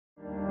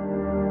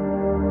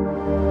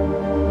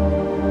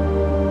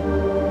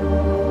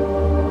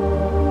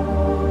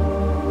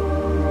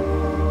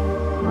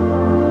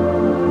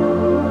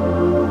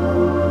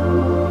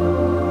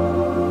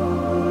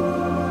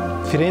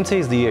Firenze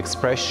is the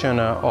expression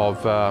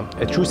of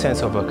a true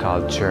sense of a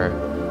culture.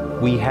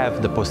 We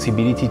have the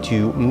possibility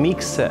to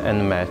mix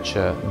and match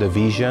the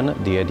vision,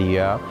 the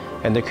idea,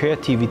 and the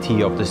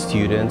creativity of the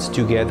students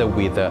together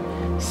with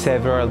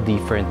several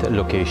different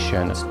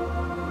locations.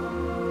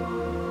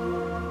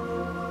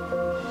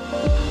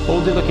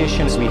 All the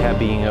locations we have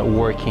been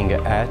working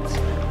at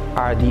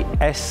are the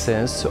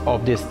essence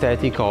of the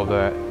aesthetic of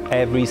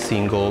every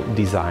single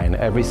design,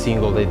 every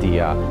single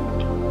idea.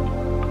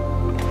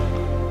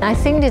 I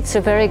think it's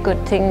a very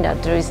good thing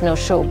that there is no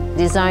show.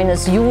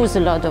 Designers use a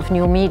lot of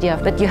new media,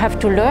 but you have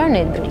to learn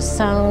it. There is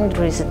sound,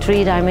 there is a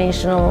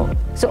three-dimensional.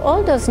 So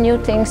all those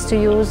new things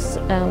to use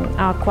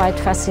are quite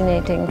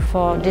fascinating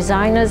for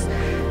designers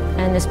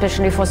and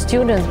especially for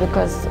students,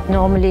 because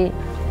normally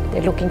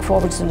they're looking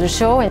forward to the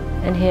show,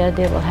 and here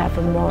they will have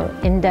a more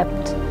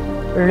in-depth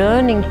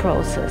learning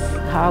process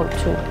how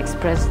to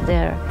express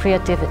their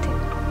creativity.